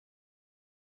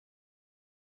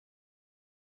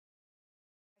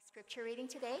Scripture reading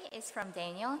today is from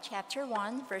Daniel chapter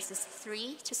 1, verses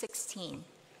 3 to 16.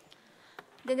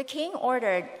 Then the king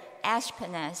ordered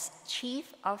Ashpenaz,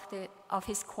 chief of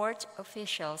his court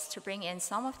officials, to bring in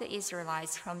some of the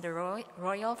Israelites from the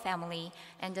royal family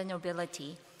and the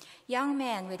nobility, young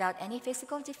men without any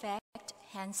physical defect,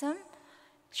 handsome,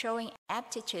 showing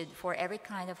aptitude for every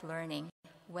kind of learning,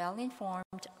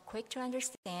 well-informed, quick to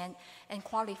understand, and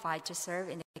qualified to serve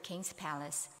in the king's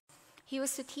palace. He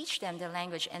was to teach them the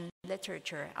language and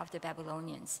literature of the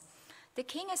Babylonians. The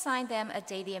king assigned them a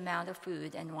daily amount of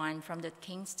food and wine from the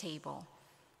king's table.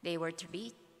 They were to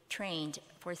be trained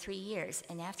for 3 years,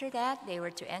 and after that they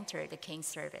were to enter the king's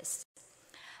service.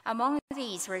 Among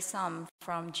these were some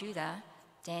from Judah: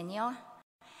 Daniel,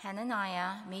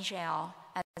 Hananiah, Mishael,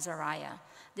 Azariah.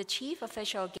 The chief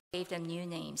official gave them new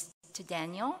names. To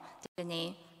Daniel, the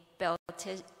name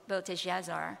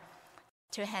Belteshazzar.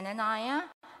 To Hananiah,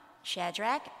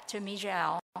 Shadrach. To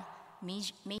Mishael,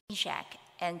 Meshach.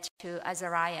 And to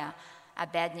Azariah,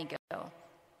 Abednego.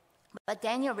 But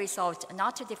Daniel resolved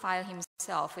not to defile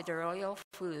himself with the royal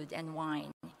food and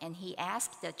wine, and he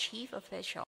asked the chief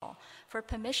official for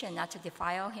permission not to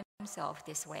defile himself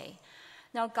this way.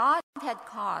 Now God had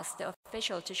caused the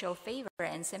official to show favor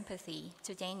and sympathy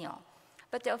to Daniel.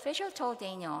 But the official told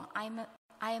Daniel,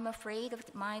 I am afraid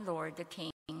of my lord the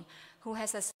king, who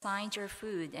has assigned your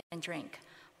food and drink.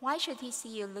 Why should he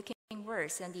see you looking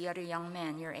worse than the other young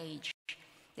men your age?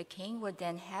 The king would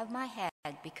then have my head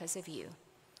because of you.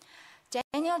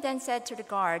 Daniel then said to the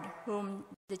guard, whom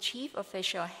the chief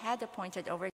official had appointed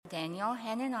over Daniel,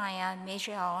 Hananiah,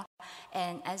 Mishael,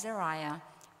 and Azariah,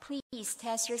 please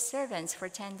test your servants for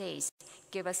 10 days.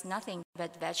 Give us nothing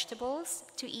but vegetables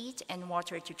to eat and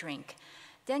water to drink.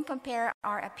 Then compare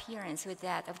our appearance with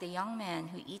that of the young men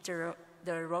who eat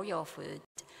the royal food,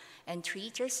 and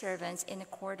treat your servants in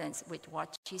accordance with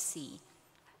what you see.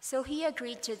 So he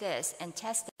agreed to this and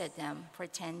tested them for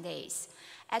 10 days.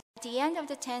 At the end of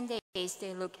the 10 days,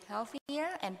 they looked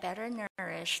healthier and better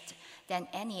nourished than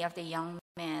any of the young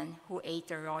men who ate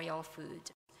the royal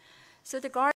food. So the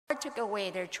guard took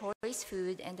away their choice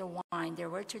food and the wine they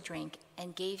were to drink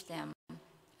and gave them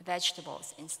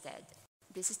vegetables instead.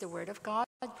 This is the word of God.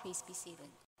 Please be seated.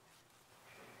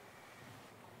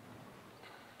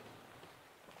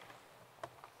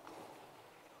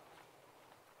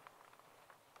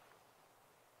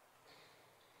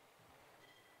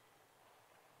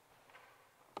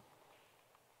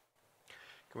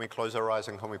 Can we close our eyes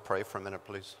and can we pray for a minute,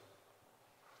 please?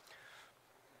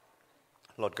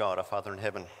 Lord God, our Father in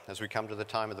heaven, as we come to the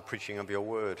time of the preaching of your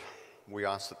word, we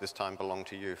ask that this time belong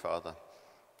to you, Father.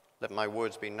 Let my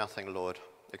words be nothing, Lord,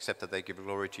 except that they give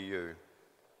glory to you.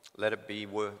 Let it be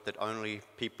that only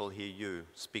people hear you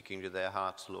speaking to their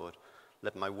hearts, Lord.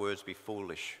 Let my words be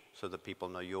foolish so that people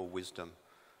know your wisdom.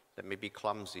 Let me be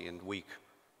clumsy and weak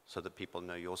so that people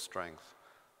know your strength.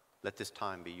 Let this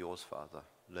time be yours, Father.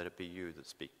 Let it be you that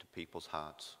speak to people's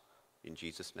hearts. In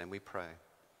Jesus' name we pray.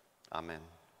 Amen.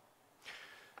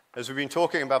 As we've been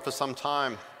talking about for some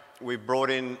time, we've brought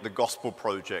in the Gospel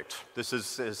Project. This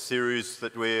is a series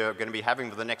that we're going to be having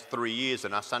for the next 3 years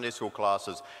in our Sunday school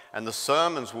classes, and the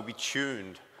sermons will be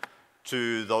tuned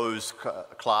to those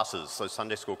classes, those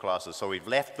Sunday school classes. So we've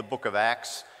left the book of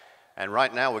Acts, and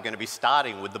right now we're going to be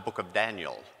starting with the book of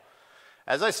Daniel.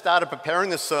 As I started preparing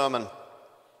this sermon,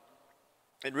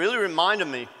 it really reminded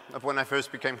me of when I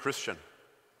first became Christian.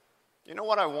 You know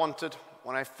what I wanted?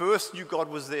 When I first knew God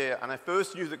was there and I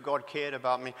first knew that God cared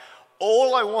about me,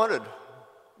 all I wanted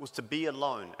was to be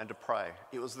alone and to pray.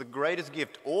 It was the greatest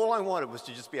gift. All I wanted was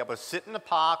to just be able to sit in a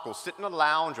park or sit in a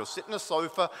lounge or sit in a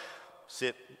sofa,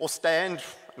 sit or stand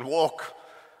and walk.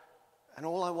 And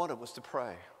all I wanted was to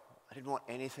pray. I didn't want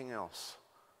anything else.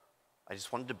 I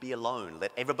just wanted to be alone.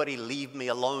 Let everybody leave me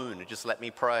alone and just let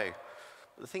me pray.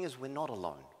 But the thing is, we're not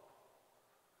alone.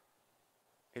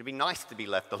 It'd be nice to be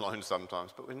left alone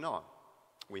sometimes, but we're not.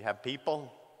 We have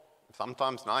people,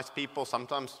 sometimes nice people,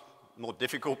 sometimes more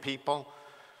difficult people.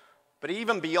 But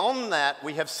even beyond that,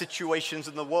 we have situations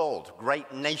in the world,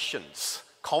 great nations,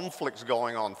 conflicts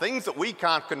going on, things that we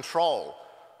can't control.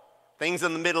 Things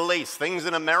in the Middle East, things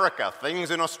in America,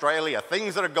 things in Australia,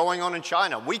 things that are going on in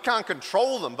China. We can't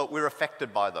control them, but we're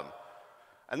affected by them.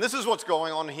 And this is what's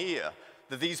going on here.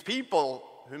 That these people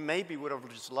who maybe would have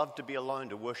just loved to be alone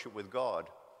to worship with God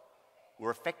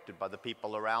were affected by the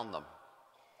people around them.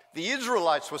 The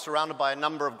Israelites were surrounded by a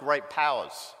number of great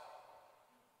powers.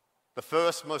 The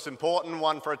first, most important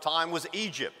one for a time was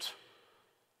Egypt,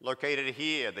 located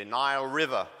here, the Nile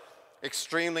River.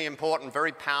 Extremely important,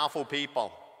 very powerful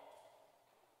people.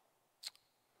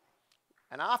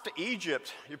 And after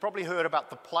Egypt, you probably heard about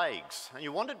the plagues. And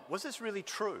you wondered, was this really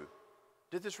true?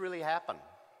 Did this really happen?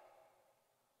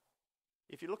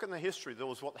 If you look in the history, there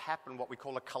was what we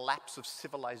call a collapse of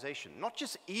civilization. Not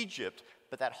just Egypt,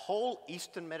 but that whole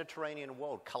Eastern Mediterranean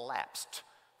world collapsed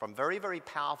from very, very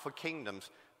powerful kingdoms.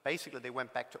 Basically, they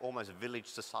went back to almost village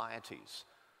societies.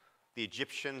 The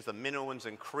Egyptians, the Minoans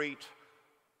in Crete,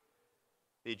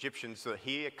 the Egyptians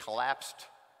here collapsed.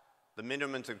 The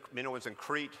Minoans in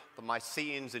Crete, the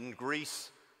Mycenaeans in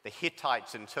Greece, the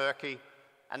Hittites in Turkey,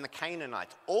 and the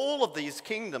Canaanites. All of these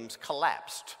kingdoms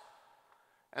collapsed.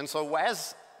 And so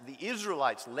as the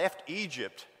Israelites left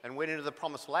Egypt and went into the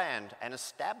Promised Land and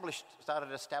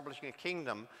started establishing a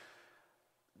kingdom,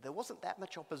 there wasn't that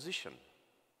much opposition.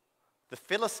 The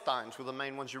Philistines were the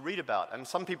main ones you read about, and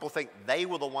some people think they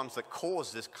were the ones that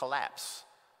caused this collapse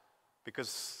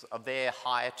because of their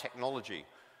higher technology.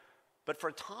 But for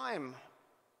a time,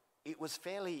 it was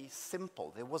fairly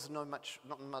simple. There wasn't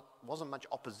much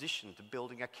opposition to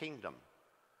building a kingdom.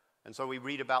 And so we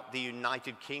read about the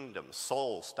United Kingdom,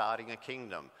 Saul starting a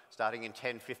kingdom, starting in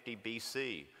 1050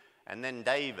 BC, and then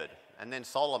David, and then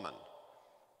Solomon.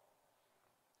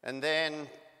 And then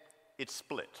it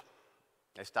split.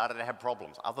 They started to have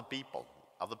problems. Other people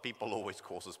always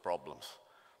causes problems.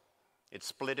 It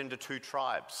split into two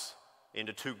tribes,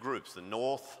 into two groups. The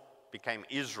north became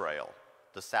Israel.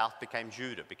 The south became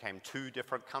Judah, became two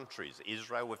different countries.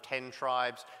 Israel with 10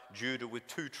 tribes, Judah with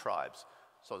 2 tribes.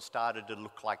 So it started to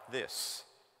look like this.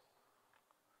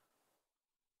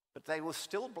 But they were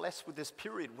still blessed with this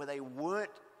period where they weren't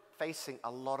facing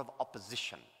a lot of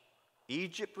opposition.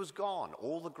 Egypt was gone.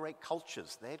 All the great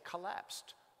cultures, they had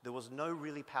collapsed. There was no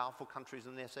really powerful countries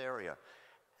in this area.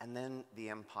 And then the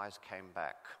empires came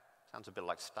back. Sounds a bit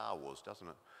like Star Wars, doesn't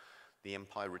it? The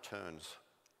empire returns.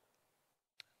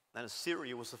 And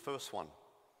Assyria was the first one.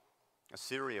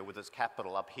 Assyria, with its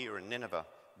capital up here in Nineveh,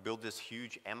 built this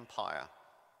huge empire.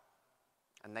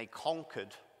 And they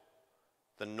conquered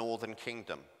the northern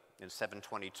kingdom in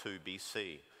 722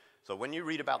 BC. So when you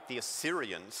read about the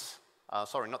Assyrians,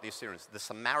 the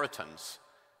Samaritans,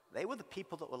 they were the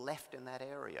people that were left in that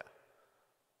area.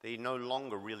 They no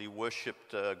longer really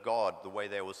worshipped God the way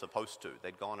they were supposed to.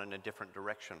 They'd gone in a different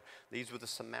direction. These were the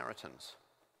Samaritans.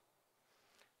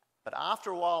 But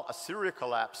after a while, Assyria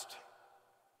collapsed,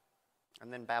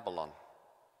 and then Babylon.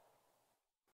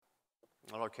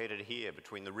 Located here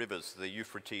between the rivers, the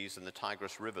Euphrates and the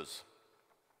Tigris rivers.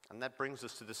 And that brings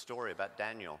us to the story about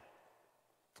Daniel,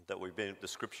 the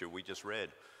scripture we just read.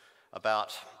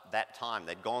 About that time,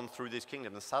 they'd gone through this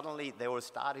kingdom, and suddenly they were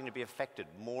starting to be affected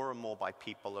more and more by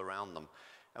people around them.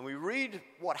 And we read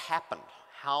what happened,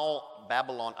 how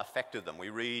Babylon affected them. We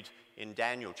read in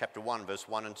Daniel chapter 1, verse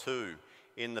 1 and 2,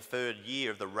 in the 3rd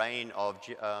year of the reign of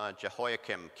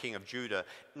Jehoiakim, king of Judah,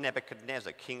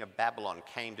 Nebuchadnezzar, king of Babylon,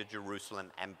 came to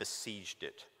Jerusalem and besieged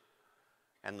it.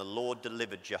 And the Lord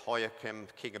delivered Jehoiakim,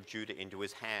 king of Judah, into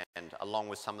his hand, along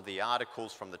with some of the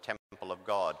articles from the temple of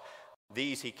God.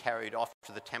 These he carried off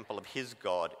to the temple of his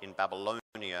God in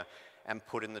Babylonia and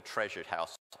put in the treasured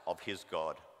house of his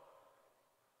God.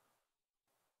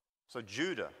 So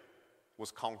Judah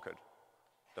was conquered.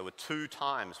 There were 2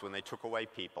 times when they took away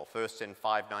people. First in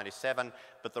 597,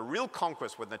 but the real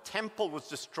conquest, when the temple was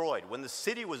destroyed, when the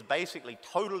city was basically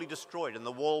totally destroyed and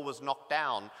the wall was knocked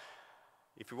down,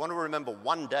 if you want to remember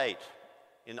one date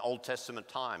in Old Testament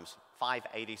times,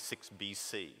 586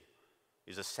 BC.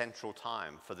 Is a central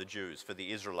time for the Jews, for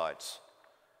the Israelites,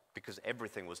 because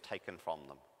everything was taken from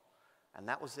them. And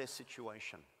that was their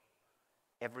situation.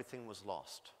 Everything was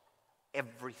lost.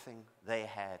 Everything they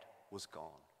had was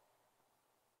gone.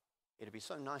 It'd be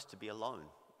so nice to be alone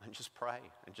and just pray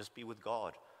and just be with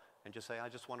God and just say, I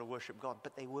just want to worship God.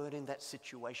 But they weren't in that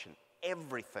situation.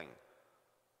 Everything.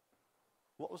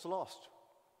 What was lost?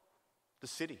 The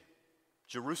city.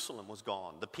 Jerusalem was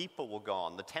gone, the people were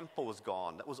gone, the temple was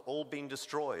gone. That was all being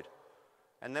destroyed.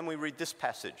 And then we read this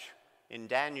passage in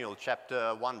Daniel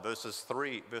chapter 1, verse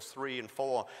 3 and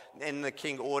 4. Then the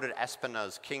king ordered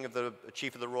Aspenaz,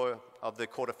 chief of the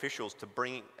court officials, to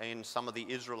bring in some of the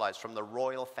Israelites from the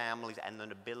royal families and the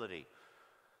nobility.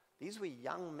 These were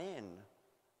young men,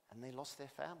 and they lost their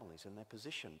families and their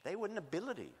position. They were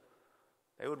nobility.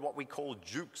 They were what we call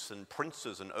dukes and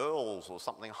princes and earls or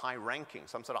something high-ranking,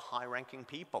 some sort of high-ranking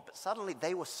people. But suddenly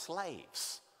they were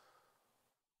slaves.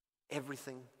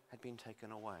 Everything had been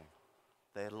taken away.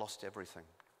 They had lost everything.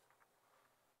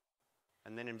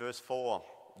 And then in verse 4,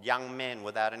 young men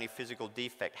without any physical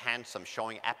defect, handsome,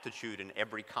 showing aptitude in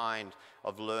every kind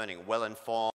of learning,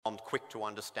 well-informed, quick to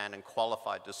understand, and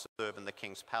qualified to serve in the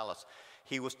king's palace.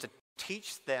 He was to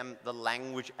teach them the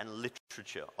language and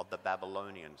literature of the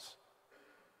Babylonians.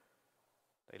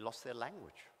 They lost their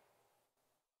language.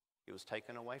 It was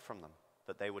taken away from them.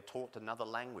 That they were taught another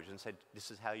language and said, this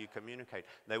is how you communicate.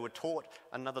 They were taught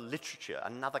another literature,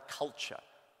 another culture.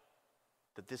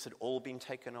 That this had all been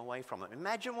taken away from them.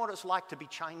 Imagine what it's like to be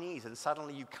Chinese and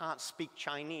suddenly you can't speak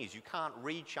Chinese. You can't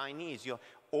read Chinese.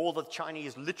 All the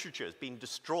Chinese literature has been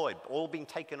destroyed, all been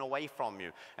taken away from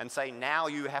you. And say, now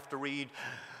you have to read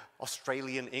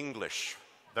Australian English.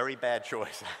 Very bad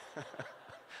choice.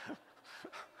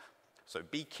 So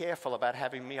be careful about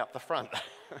having me up the front.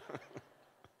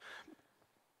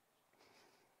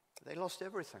 They lost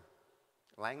everything.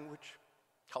 Language,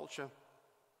 culture.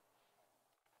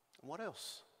 And what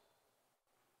else?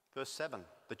 Verse 7,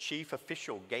 the chief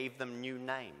official gave them new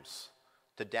names.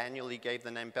 To Daniel he gave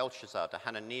the name Belshazzar, to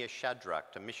Hananiah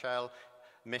Shadrach, to Mishael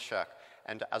Meshach,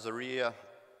 and to Azariah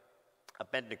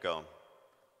Abednego.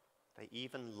 They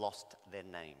even lost their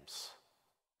names.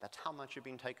 That's how much had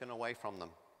been taken away from them.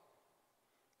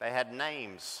 They had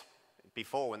names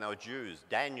before when they were Jews.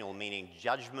 Daniel meaning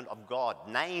judgment of God.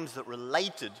 Names that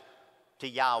related to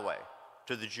Yahweh,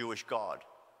 to the Jewish God.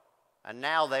 And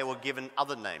now they were given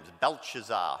other names.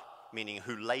 Belshazzar meaning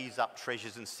who lays up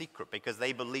treasures in secret, because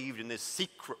they believed in this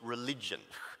secret religion,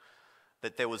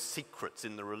 that there was secrets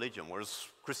in the religion, whereas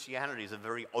Christianity is a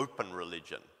very open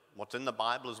religion. What's in the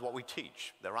Bible is what we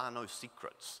teach. There are no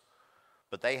secrets.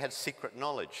 But they had secret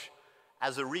knowledge.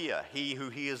 Azariah, he who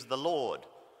hears the Lord,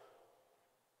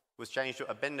 was changed to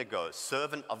Abednego,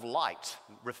 servant of light,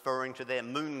 referring to their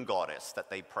moon goddess that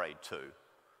they prayed to.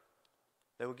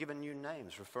 They were given new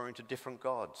names, referring to different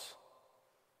gods.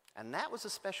 And that was a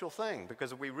special thing,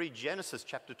 because if we read Genesis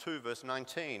chapter 2, verse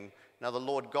 19, now the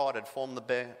Lord God had formed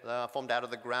out of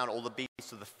the ground all the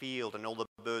beasts of the field and all the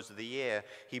birds of the air.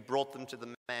 He brought them to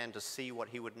the man to see what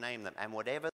he would name them. And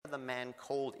whatever the man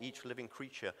called each living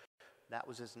creature, that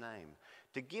was his name.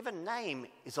 To give a name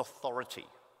is authority.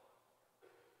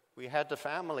 We had the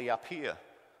family up here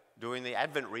doing the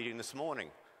Advent reading this morning.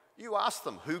 You asked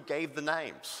them who gave the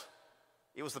names.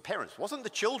 It was the parents. It wasn't the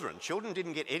children. Children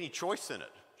didn't get any choice in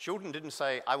it. Children didn't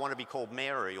say, I want to be called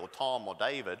Mary or Tom or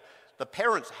David. The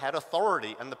parents had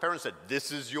authority, and the parents said,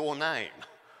 this is your name.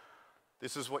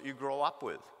 This is what you grow up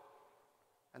with.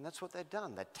 And that's what they'd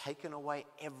done. They'd taken away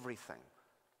everything.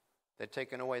 They'd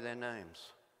taken away their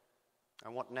names.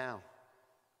 And what now?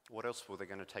 What else were they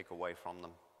going to take away from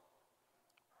them?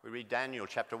 We read Daniel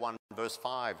chapter 1, verse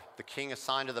 5. The king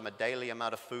assigned to them a daily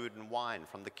amount of food and wine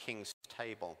from the king's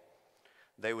table.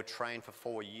 They were trained for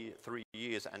 3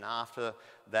 years, and after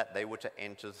that they were to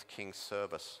enter the king's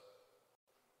service.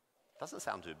 Doesn't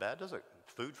sound too bad, does it?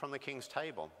 Food from the king's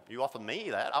table. You offer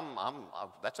me that,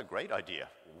 that's a great idea.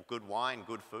 Good wine,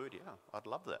 good food, yeah, I'd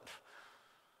love that.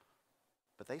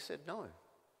 But they said no.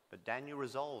 But Daniel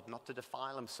resolved not to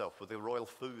defile himself with the royal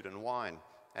food and wine,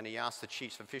 and he asked the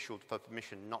chief official for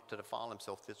permission not to defile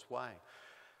himself this way.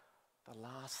 The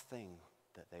last thing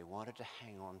that they wanted to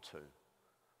hang on to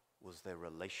was their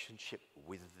relationship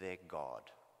with their God,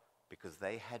 because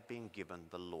they had been given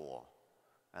the law.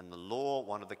 And the law,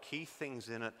 one of the key things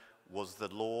in it was the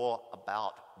law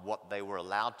about what they were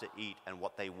allowed to eat and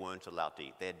what they weren't allowed to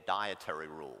eat, their dietary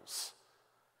rules.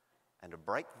 And to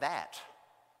break that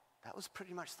was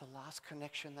pretty much the last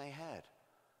connection they had.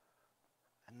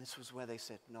 And this was where they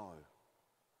said, no,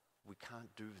 we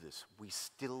can't do this. We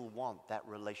still want that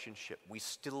relationship. We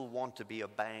still want to be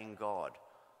obeying God.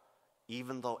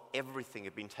 Even though everything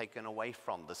had been taken away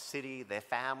from the city, their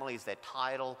families, their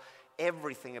title,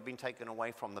 everything had been taken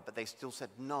away from them. But they still said,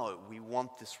 no, we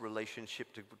want this relationship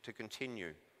to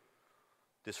continue.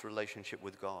 This relationship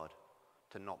with God,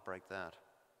 to not break that.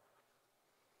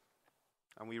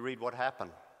 And we read what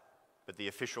happened. But the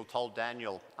official told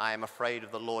Daniel, I am afraid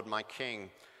of the Lord my king,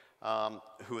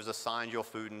 who has assigned your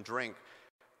food and drink.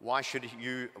 Why should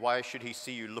he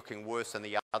see you looking worse than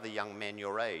the other young men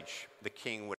your age? The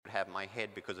king would have my head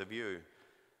because of you.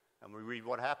 And we read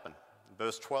what happened.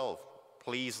 Verse 12,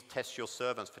 please test your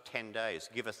servants for 10 days.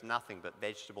 Give us nothing but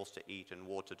vegetables to eat and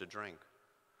water to drink.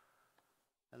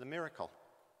 And a miracle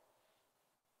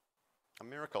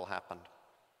happened.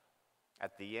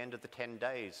 At the end of the 10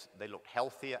 days, they looked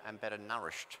healthier and better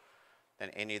nourished than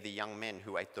any of the young men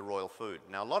who ate the royal food.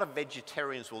 Now, a lot of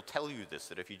vegetarians will tell you this,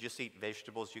 that if you just eat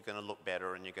vegetables, you're going to look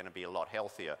better and you're going to be a lot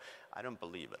healthier. I don't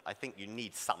believe it. I think you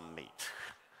need some meat.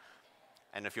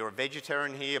 And if you're a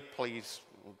vegetarian here, please,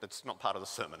 that's not part of the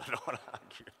sermon. I don't want to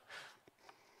argue.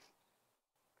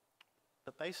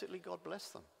 But basically, God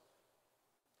blessed them.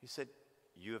 He said,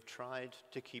 you have tried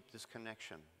to keep this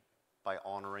connection by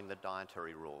honoring the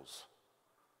dietary rules.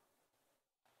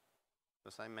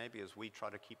 The same maybe as we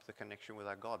try to keep the connection with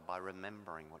our God by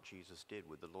remembering what Jesus did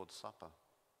with the Lord's Supper.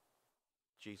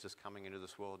 Jesus coming into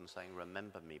this world and saying,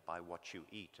 remember me by what you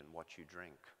eat and what you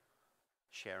drink,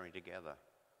 sharing together,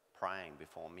 praying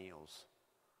before meals.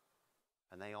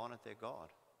 And they honored their God,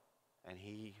 and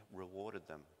he rewarded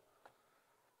them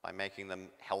by making them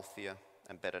healthier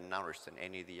and better nourished than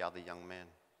any of the other young men.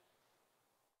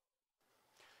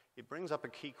 It brings up a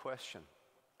key question,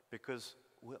 because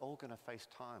we're all going to face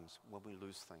times when we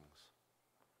lose things.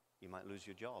 You might lose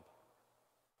your job.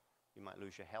 You might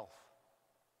lose your health.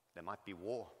 There might be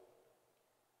war.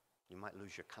 You might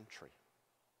lose your country.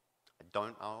 I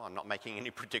don't know. I'm not making any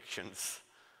predictions.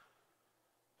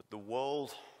 But the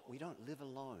world, we don't live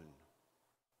alone.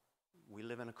 We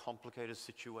live in a complicated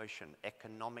situation.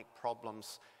 Economic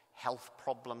problems, health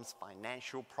problems,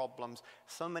 financial problems.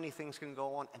 So many things can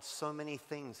go on, and so many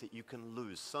things that you can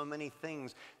lose. So many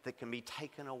things that can be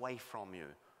taken away from you.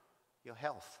 Your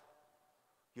health,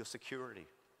 your security,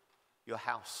 your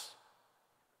house,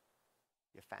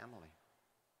 your family.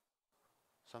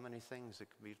 So many things that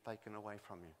can be taken away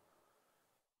from you.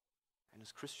 And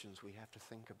as Christians, we have to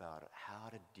think about it, how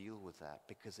to deal with that,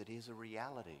 because it is a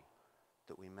reality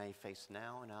that we may face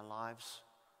now in our lives,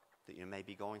 that you may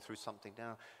be going through something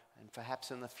now, and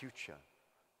perhaps in the future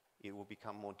it will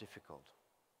become more difficult.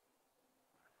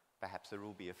 Perhaps there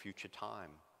will be a future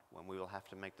time when we will have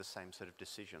to make the same sort of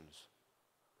decisions.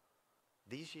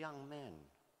 These young men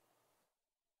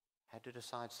had to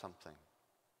decide something.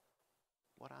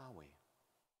 What are we?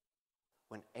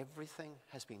 When everything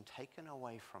has been taken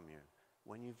away from you,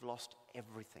 when you've lost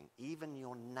everything, even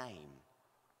your name,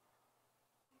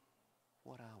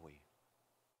 what are we?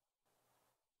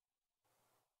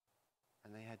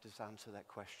 And they had to answer that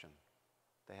question.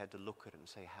 They had to look at it and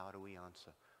say, how do we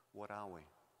answer? What are we?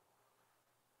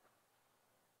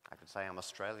 I could say I'm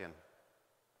Australian.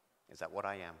 Is that what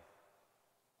I am?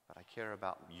 But I care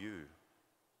about you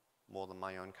more than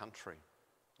my own country.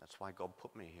 That's why God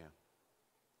put me here.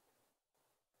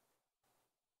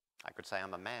 I could say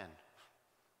I'm a man,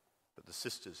 but the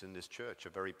sisters in this church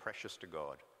are very precious to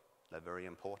God. They're very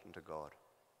important to God.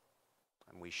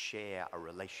 And we share a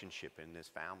relationship in this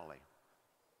family.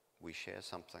 We share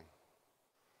something.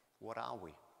 What are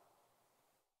we?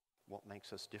 What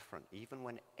makes us different? Even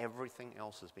when everything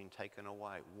else has been taken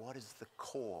away, what is the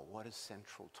core? What is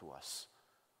central to us?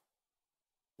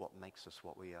 What makes us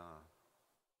what we are?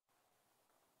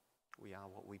 We are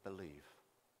what we believe.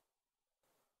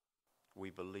 We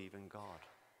believe in God.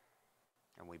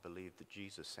 And we believe that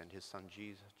Jesus sent his son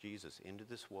Jesus into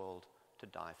this world to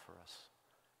die for us.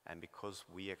 And because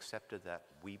we accepted that,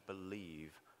 we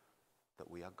believe that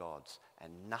we are God's.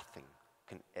 And nothing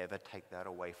can ever take that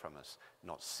away from us.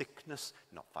 Not sickness,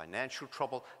 not financial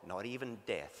trouble, not even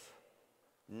death.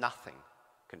 Nothing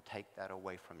can take that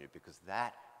away from you, because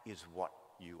that is what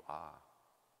you are.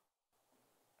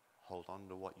 Hold on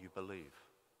to what you believe.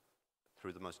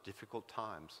 Through the most difficult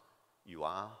times, you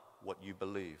are what you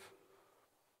believe.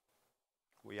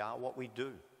 We are what we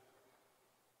do.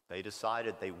 They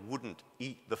decided they wouldn't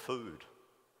eat the food.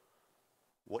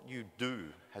 What you do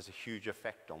has a huge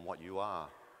effect on what you are.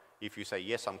 If you say,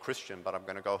 yes, I'm Christian, but I'm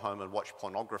going to go home and watch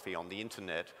pornography on the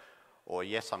internet, or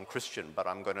yes, I'm Christian, but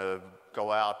I'm going to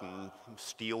go out and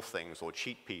steal things or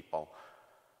cheat people,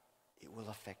 it will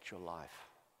affect your life.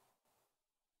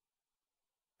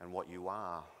 And what you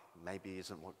are maybe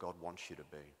isn't what God wants you to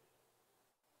be.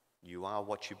 You are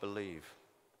what you believe.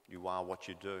 You are what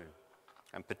you do.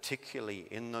 And particularly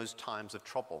in those times of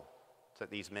trouble that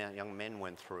these young men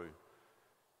went through,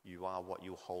 you are what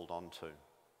you hold on to.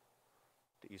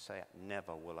 That you say,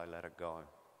 never will I let it go.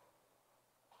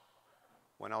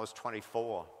 When I was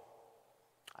 24,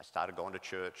 I started going to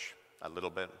church a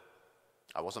little bit.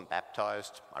 I wasn't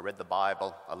baptized. I read the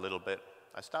Bible a little bit.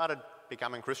 I started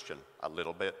becoming Christian a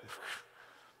little bit.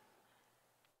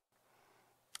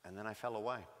 And then I fell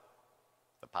away.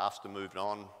 The pastor moved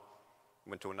on,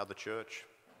 went to another church.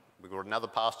 We got another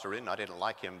pastor in. I didn't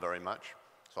like him very much.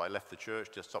 So I left the church,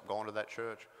 just stopped going to that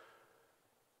church.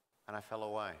 And I fell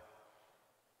away.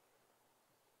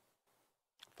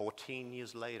 14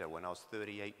 years later, when I was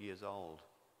 38 years old,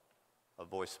 a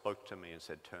voice spoke to me and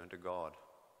said, turn to God.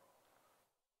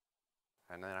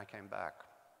 And then I came back.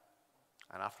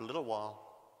 And after a little while,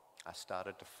 I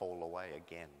started to fall away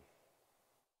again.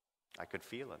 I could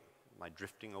feel it, my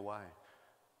drifting away.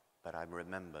 But I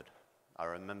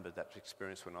remembered that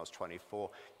experience when I was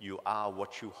 24. You are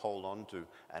what you hold on to.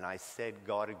 And I said,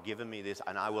 God had given me this,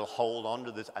 and I will hold on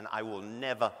to this, and I will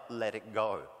never let it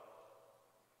go.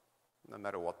 No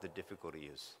matter what the difficulty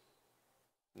is.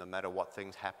 No matter what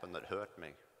things happen that hurt me.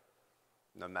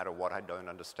 No matter what I don't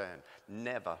understand.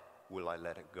 Never will I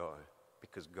let it go.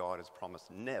 Because God has promised,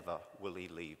 never will he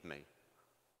leave me.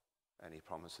 And he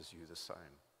promises you the same.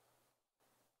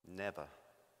 Never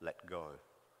let go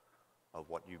of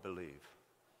what you believe.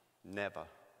 Never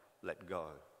let go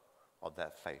of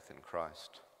that faith in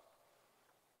Christ.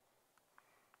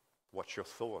 Watch your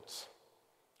thoughts,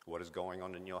 what is going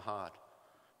on in your heart,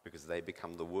 because they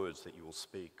become the words that you will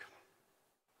speak.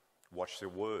 Watch your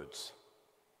words,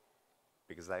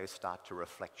 because they start to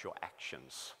reflect your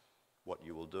actions, what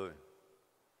you will do.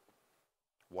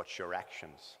 Watch your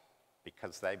actions,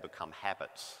 because they become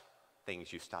habits,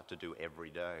 things you start to do every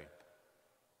day.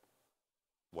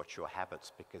 Watch your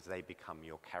habits, because they become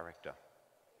your character,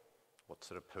 what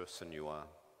sort of person you are.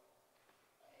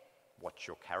 Watch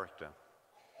your character,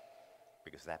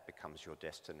 because that becomes your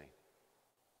destiny.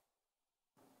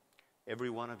 Every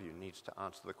one of you needs to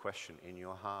answer the question in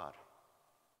your heart,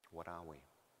 what are we?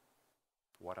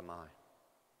 What am I?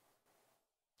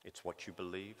 It's what you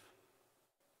believe.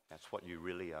 That's what you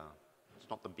really are. It's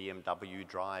not the BMW you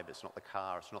drive, it's not the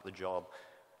car, it's not the job.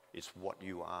 It's what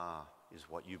you are, is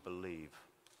what you believe,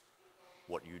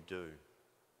 what you do,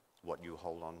 what you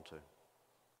hold on to.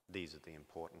 These are the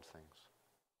important things.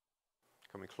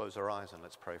 Can we close our eyes and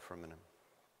let's pray for a minute?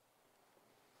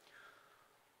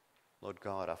 Lord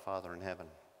God, our Father in heaven,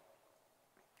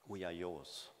 we are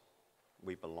yours.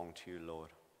 We belong to you, Lord.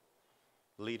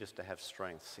 Lead us to have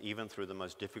strength, even through the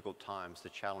most difficult times, the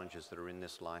challenges that are in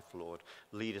this life, Lord.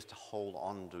 Lead us to hold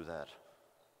on to that,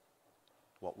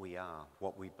 what we are,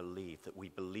 what we believe, that we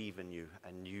believe in you,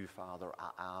 and you, Father,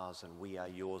 are ours, and we are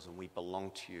yours, and we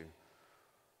belong to you.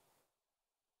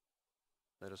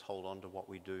 Let us hold on to what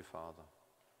we do, Father.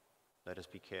 Let us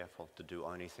be careful to do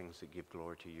only things that give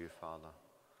glory to you, Father.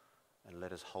 And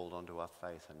let us hold on to our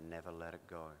faith and never let it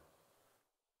go.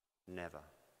 Never,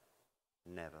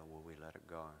 never will we let it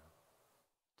go.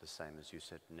 The same as you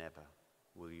said, never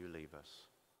will you leave us.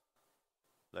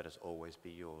 Let us always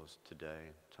be yours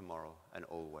today, tomorrow, and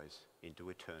always into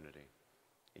eternity.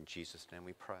 In Jesus' name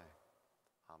we pray.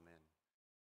 Amen.